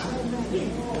us.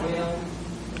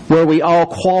 Where we all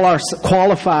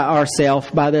qualify ourselves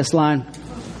by this line.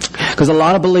 Because a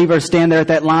lot of believers stand there at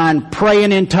that line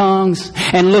praying in tongues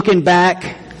and looking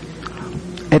back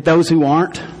at those who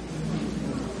aren't.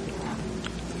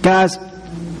 Guys,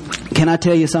 can I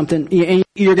tell you something?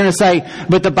 You're going to say,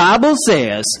 but the Bible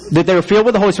says that they were filled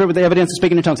with the Holy Spirit with the evidence of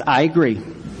speaking in tongues. I agree.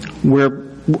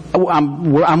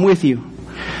 I'm with you.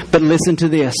 But listen to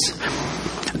this.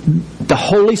 The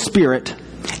Holy Spirit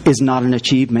is not an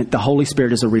achievement. The Holy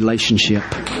Spirit is a relationship.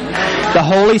 The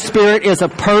Holy Spirit is a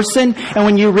person. And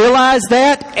when you realize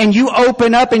that and you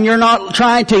open up and you're not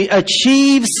trying to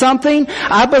achieve something,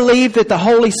 I believe that the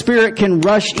Holy Spirit can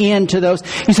rush into those.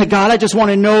 You say, God, I just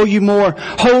want to know you more.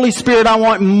 Holy Spirit, I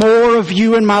want more of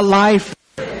you in my life.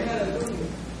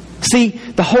 See,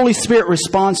 the Holy Spirit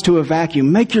responds to a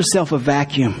vacuum. Make yourself a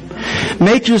vacuum.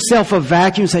 Make yourself a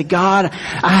vacuum. Say, God,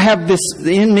 I have this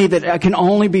in me that can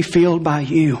only be filled by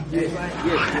you.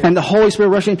 And the Holy Spirit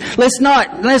rushing. Let's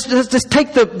just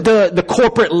take the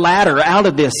corporate ladder out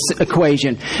of this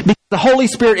equation. Because the Holy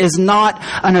Spirit is not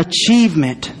an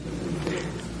achievement.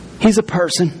 He's a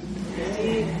person.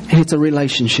 And it's a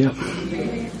relationship.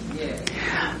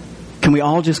 Can we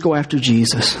all just go after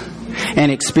Jesus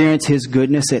and experience His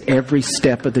goodness at every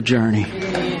step of the journey?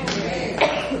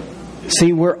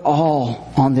 See, we're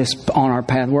all on our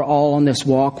path. We're all on this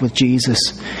walk with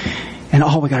Jesus. And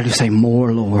all we got to do is say,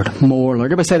 more, Lord. More, Lord.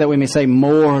 Everybody say that with me. Say,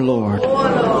 more, Lord. More,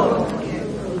 Lord.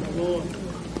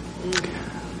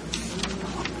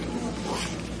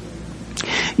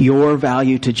 Your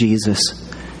value to Jesus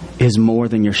is more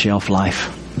than your shelf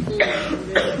life.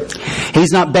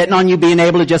 He's not betting on you being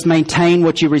able to just maintain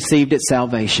what you received at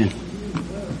salvation.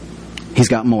 He's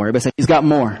got more. Everybody say, He's got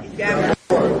more.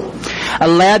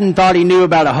 Aladdin thought he knew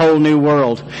about a whole new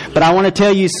world. But I want to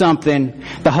tell you something.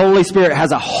 The Holy Spirit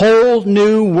has a whole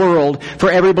new world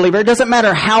for every believer. It doesn't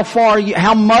matter how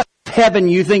much heaven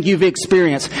you think you've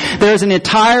experienced. There's an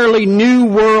entirely new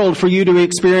world for you to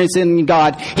experience in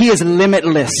God. He is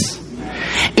limitless.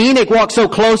 Enoch walked so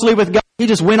closely with God, he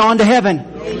just went on to heaven.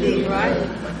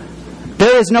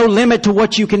 There is no limit to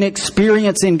what you can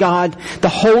experience in God. The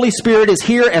Holy Spirit is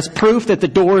here as proof that the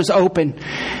door is open.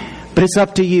 But it's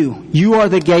up to you. You are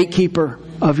the gatekeeper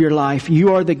of your life.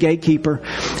 You are the gatekeeper.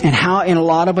 And a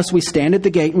lot of us, we stand at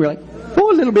the gate and we're like,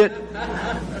 oh, a little bit.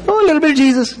 Oh, a little bit of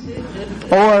Jesus.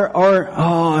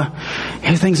 Or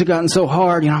things have gotten so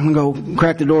hard, I'm going to go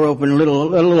crack the door open, a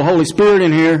little Holy Spirit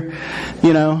in here,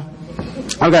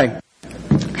 Okay.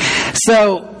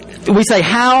 So we say,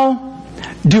 how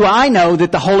do I know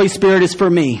that the Holy Spirit is for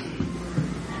me?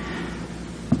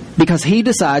 Because He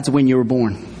decides when you were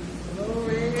born.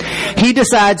 He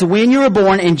decides when you were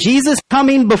born, and Jesus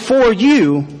coming before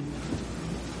you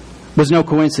was no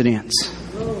coincidence.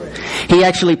 He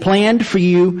actually planned for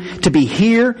you to be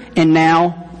here and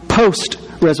now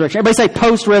post-resurrection. Everybody say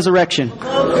post-resurrection.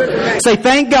 Say,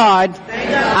 thank God,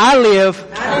 I live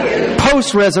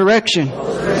post-resurrection.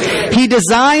 He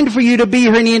designed for you to be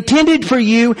here, and He intended for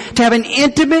you to have an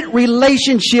intimate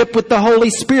relationship with the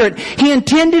Holy Spirit. He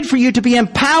intended for you to be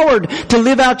empowered to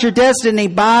live out your destiny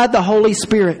by the Holy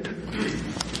Spirit.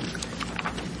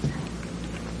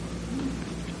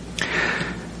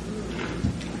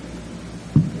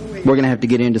 We're going to have to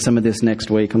get into some of this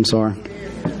next week. I'm sorry.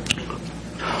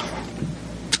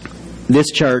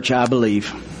 This church, I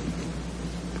believe,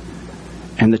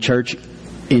 and the church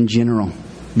in general,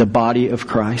 the body of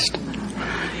Christ,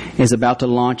 is about to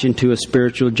launch into a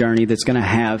spiritual journey that's going to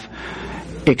have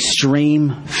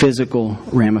extreme physical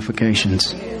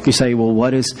ramifications. You say, well,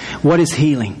 what is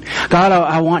healing? God,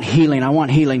 I want healing. I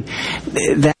want healing.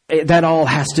 That all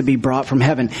has to be brought from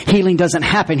heaven. Healing doesn't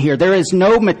happen here. There is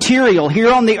no material here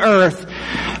on the earth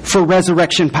for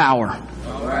resurrection power.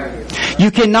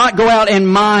 You cannot go out and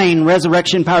mine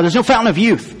resurrection power. There's no fountain of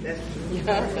youth.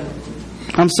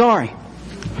 I'm sorry.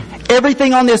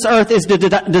 Everything on this earth is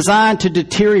designed to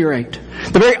deteriorate.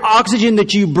 The very oxygen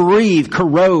that you breathe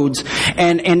corrodes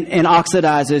and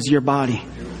oxidizes your body.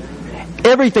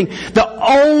 Everything. The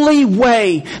only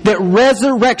way that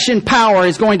resurrection power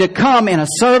is going to come in a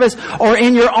service or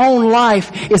in your own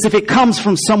life is if it comes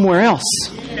from somewhere else.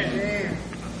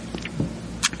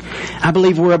 I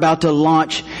believe we're about to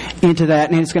launch into that,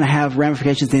 and it's going to have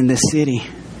ramifications in this city.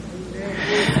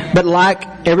 But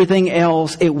like everything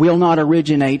else, it will not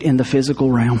originate in the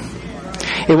physical realm.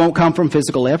 It won't come from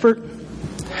physical effort.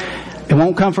 It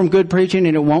won't come from good preaching,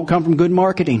 and it won't come from good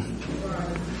marketing.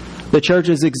 The church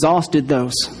has exhausted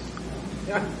those.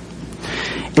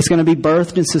 It's going to be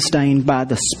birthed and sustained by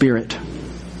the Spirit.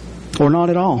 Or not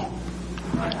at all.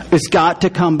 It's got to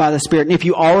come by the Spirit. And if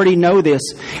you already know this,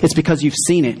 it's because you've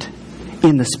seen it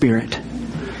in the Spirit.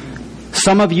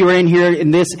 Some of you are in here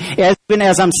in this, even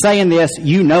as I'm saying this,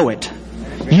 you know it.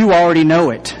 You already know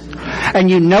it. And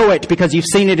you know it because you've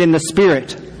seen it in the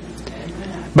Spirit.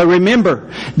 But remember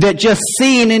that just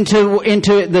seeing into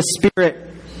the Spirit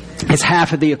is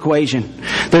half of the equation.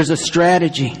 There's a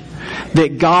strategy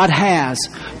that God has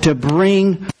to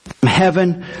bring from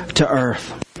heaven to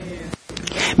earth.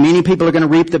 Many people are going to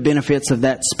reap the benefits of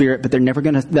that Spirit, but they're never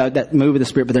going to, that move of the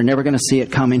Spirit, but they're never going to see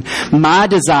it coming. My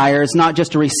desire is not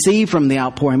just to receive from the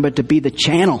outpouring, but to be the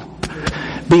channel.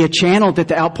 Be a channel that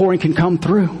the outpouring can come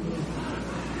through.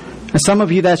 And some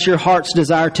of you, that's your heart's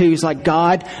desire too. It's like,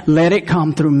 God, let it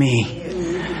come through me.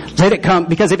 Let it come,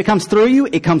 because if it comes through you,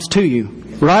 it comes to you.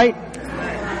 Right?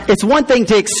 It's one thing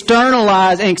to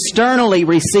externalize and externally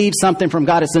receive something from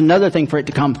God. It's another thing for it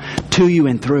to come to you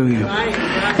and through you.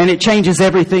 And it changes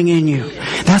everything in you.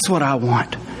 That's what I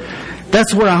want.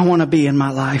 That's where I want to be in my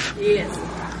life.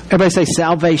 Everybody say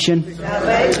salvation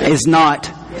is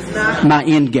not my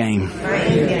end game.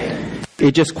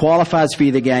 It just qualifies for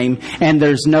the game, and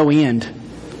there's no end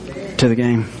to the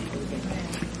game.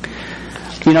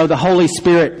 You know, the Holy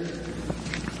Spirit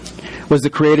was the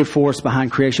creative force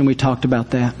behind creation. We talked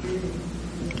about that.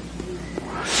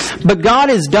 But God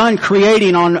is done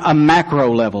creating on a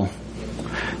macro level.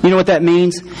 You know what that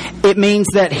means? It means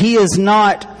that He is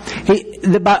not...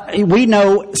 we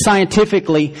know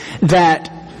scientifically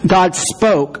that God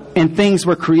spoke and things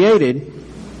were created.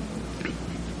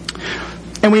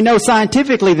 And we know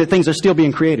scientifically that things are still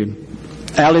being created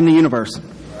out in the universe.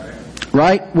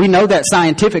 Right? We know that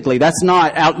scientifically. That's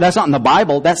not in the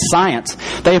Bible. That's science.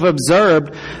 They have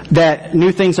observed that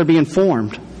new things are being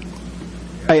formed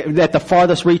at the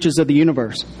farthest reaches of the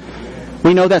universe.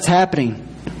 We know that's happening.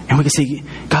 And we can see,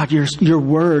 God, your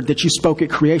word that you spoke at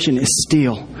creation is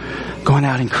still going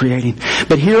out and creating.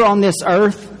 But here on this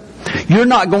earth, You're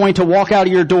not going to walk out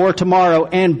of your door tomorrow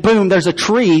and boom, there's a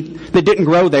tree that didn't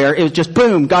grow there. It was just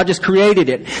boom, God just created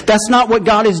it. That's not what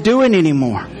God is doing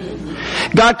anymore.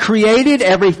 God created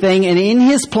everything, and in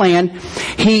His plan,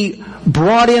 He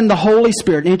brought in the Holy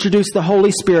Spirit, introduced the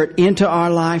Holy Spirit into our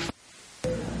life.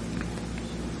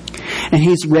 And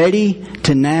He's ready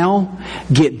to now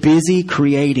get busy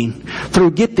creating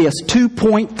through, get this,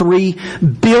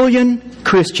 2.3 billion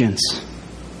Christians.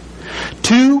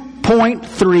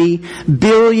 2.3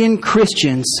 billion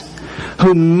Christians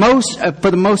who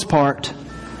for the most part,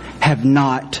 have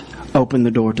not opened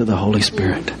the door to the Holy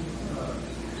Spirit.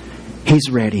 He's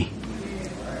ready.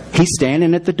 He's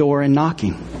standing at the door and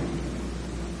knocking.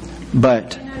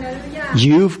 But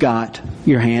you've got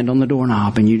your hand on the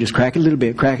doorknob and you just crack it a little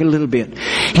bit, crack it a little bit.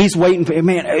 He's waiting for,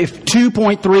 man, if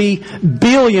 2.3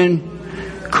 billion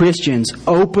Christians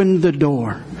open the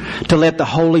door to let the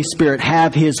Holy Spirit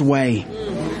have His way,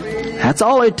 that's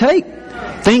all it'd take.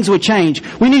 Things would change.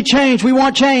 We need change. We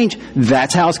want change.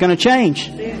 That's how it's going to change.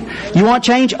 You want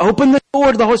change? Open the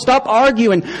door to the Holy Spirit. Stop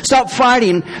arguing. Stop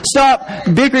fighting. Stop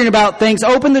bickering about things.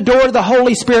 Open the door to the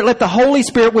Holy Spirit. Let the Holy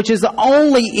Spirit, which is the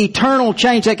only eternal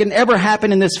change that can ever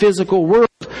happen in this physical world,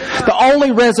 the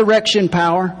only resurrection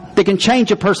power that can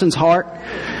change a person's heart.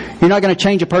 You're not going to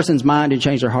change a person's mind and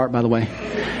change their heart, by the way.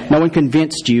 No one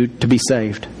convinced you to be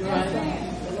saved.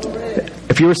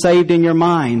 If you were saved in your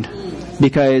mind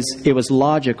because it was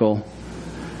logical,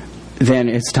 then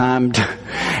it's time to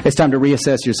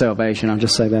reassess your salvation. I'll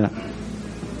just say that.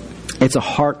 It's a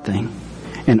heart thing.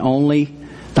 And only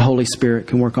the Holy Spirit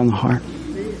can work on the heart.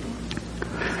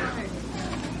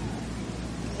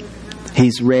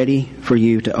 He's ready for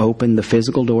you to open the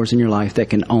physical doors in your life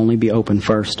that can only be opened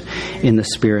first in the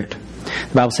Spirit.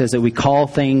 The Bible says that we call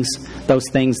those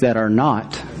things that are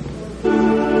not,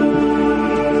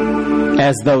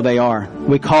 as though they are.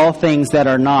 We call things that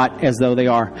are not as though they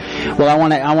are. Well, I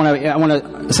want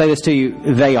to say this to you.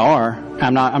 They are.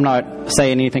 I'm not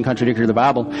saying anything contradictory to the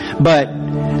Bible, but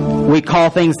we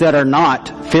call things that are not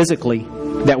physically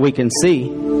that we can see.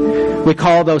 We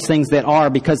call those things that are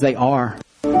because they are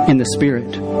in the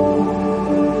Spirit.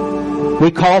 We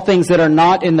call things that are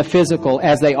not in the physical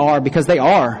as they are because they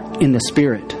are in the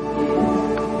Spirit.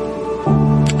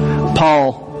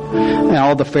 Paul and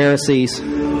all the Pharisees,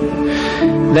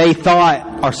 they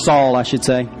thought, or Saul I should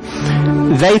say,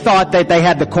 they thought that they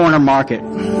had the corner market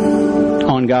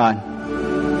on God.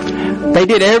 They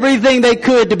did everything they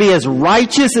could to be as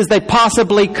righteous as they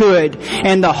possibly could.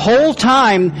 And the whole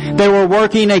time they were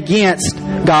working against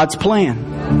God's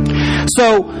plan.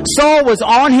 So Saul was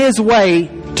on his way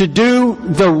to do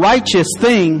the righteous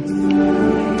thing.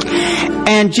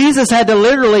 And Jesus had to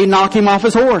literally knock him off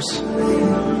his horse.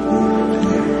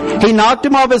 He knocked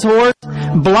him off his horse,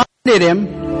 blinded him.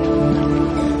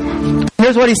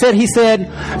 Here's what he said. He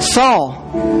said, Saul,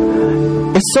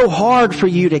 it's so hard for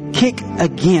you to kick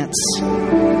against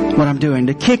what I'm doing,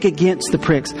 to kick against the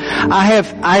pricks. I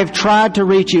have tried to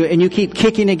reach you, and you keep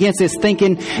kicking against this,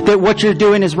 thinking that what you're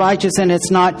doing is righteous, and it's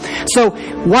not. So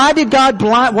why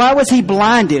was he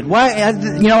blinded? Why?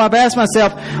 I've asked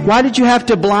myself, why did you have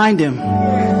to blind him?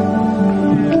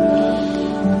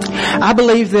 I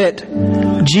believe that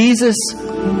Jesus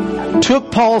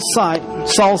took Saul's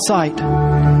sight,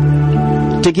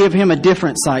 to give him a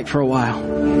different sight for a while.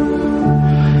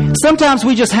 Sometimes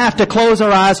we just have to close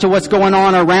our eyes to what's going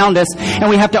on around us, and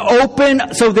we have to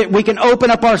open so that we can open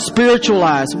up our spiritual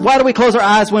eyes. Why do we close our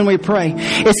eyes when we pray?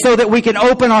 It's so that we can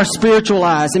open our spiritual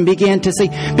eyes and begin to see.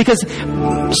 Because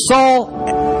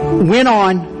Saul went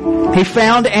on, he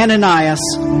found Ananias,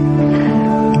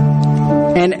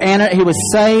 and he was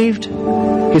saved.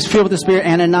 He was filled with the Spirit.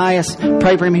 Ananias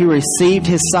prayed for him. He received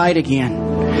his sight again.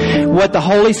 What the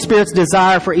Holy Spirit's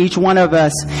desire for each one of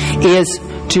us is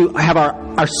to have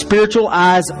our spiritual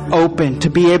eyes open, to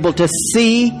be able to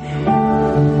see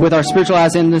with our spiritual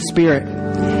eyes in the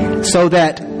Spirit, so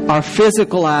that our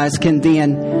physical eyes can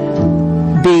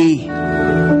then be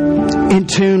in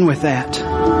tune with that.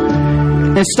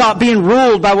 And stop being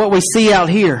ruled by what we see out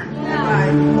here,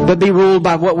 but be ruled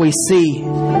by what we see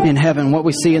in heaven, what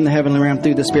we see in the heavenly realm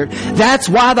through the Spirit. That's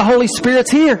why the Holy Spirit's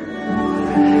here.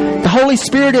 The Holy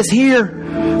Spirit is here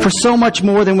for so much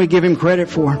more than we give Him credit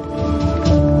for.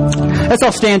 Let's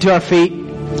all stand to our feet.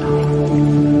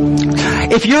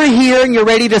 If you're here and you're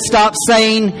ready to stop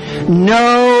saying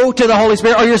no to the Holy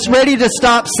Spirit, or you're ready to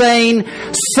stop saying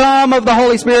some of the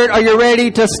Holy Spirit, or you're ready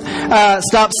to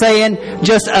stop saying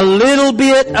just a little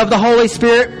bit of the Holy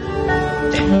Spirit,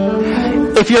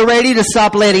 if you're ready to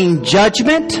stop letting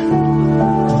judgment,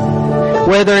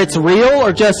 whether it's real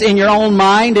or just in your own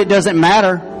mind, it doesn't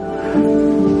matter,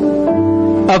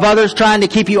 of others trying to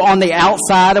keep you on the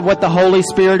outside of what the Holy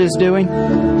Spirit is doing?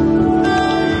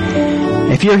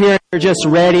 If you're here, you're just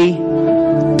ready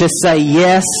to say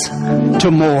yes to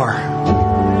more.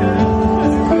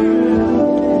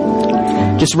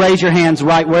 Just raise your hands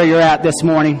right where you're at this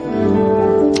morning.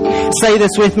 Say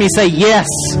this with me. Say yes.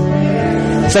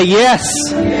 Say yes.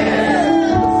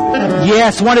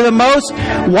 Yes. One of the most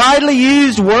widely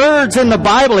used words in the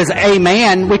Bible is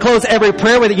amen. We close every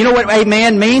prayer with it. You know what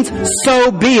amen means?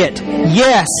 So be it.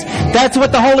 Yes. That's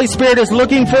what the Holy Spirit is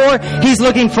looking for. He's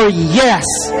looking for yes.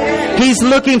 He's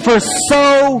looking for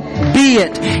so be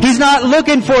it. He's not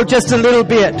looking for just a little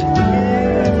bit.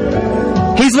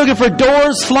 He's looking for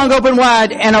doors flung open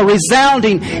wide and a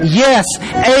resounding yes,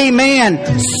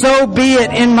 amen, so be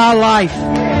it in my life.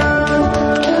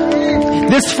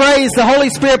 This phrase, the Holy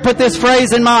Spirit put this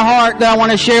phrase in my heart that I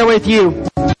want to share with you.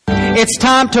 It's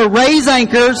time to raise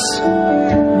anchors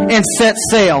and set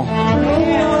sail.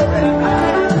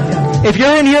 If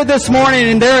you're in here this morning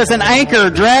and there is an anchor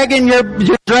you're dragging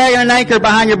an anchor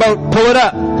behind your boat, pull it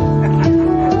up.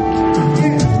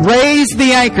 Raise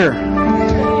the anchor.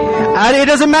 It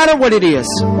doesn't matter what it is.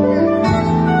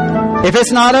 If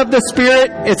it's not of the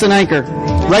Spirit, it's an anchor.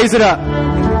 Raise it up.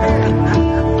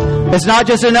 It's not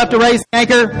just enough to raise the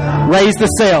anchor, raise the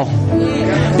sail.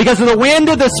 Because the wind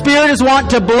of the Spirit is wanting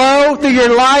to blow through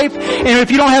your life, and if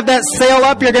you don't have that sail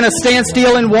up, you're going to stand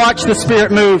still and watch the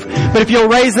Spirit move. But if you'll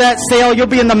raise that sail, you'll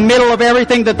be in the middle of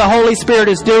everything that the Holy Spirit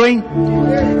is doing.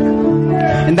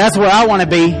 And that's where I want to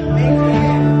be.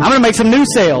 I'm going to make some new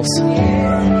sails.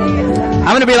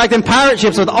 I'm going to be like them pirate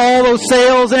ships with all those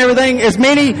sails and everything.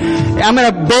 I'm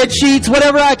going to bed sheets,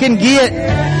 whatever I can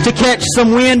get to catch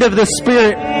some wind of the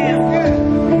Spirit.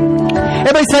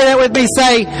 Everybody say that with me.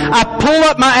 Say, I pull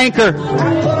up my anchor.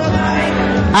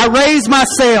 I raise my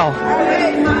sail.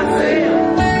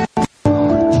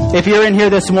 If you're in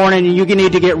here this morning and you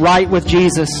need to get right with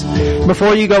Jesus,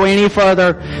 before you go any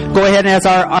further, go ahead and as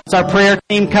our prayer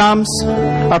team comes,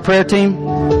 our prayer team,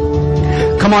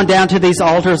 come on down to these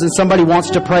altars and somebody wants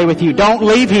to pray with you. Don't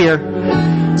leave here.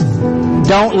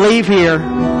 Don't leave here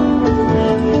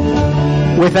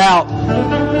without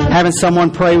having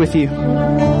someone pray with you.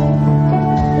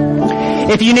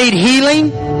 If you need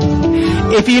healing,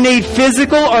 if you need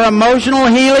physical or emotional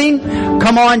healing,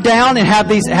 come on down and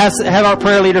have our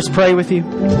prayer leaders pray with you.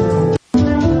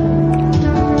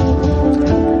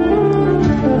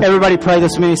 Everybody pray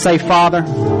this with me. Say, Father,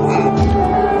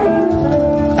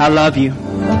 I love you.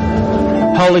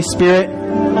 Holy Spirit,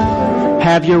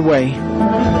 have your way.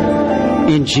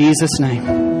 In Jesus'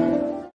 name.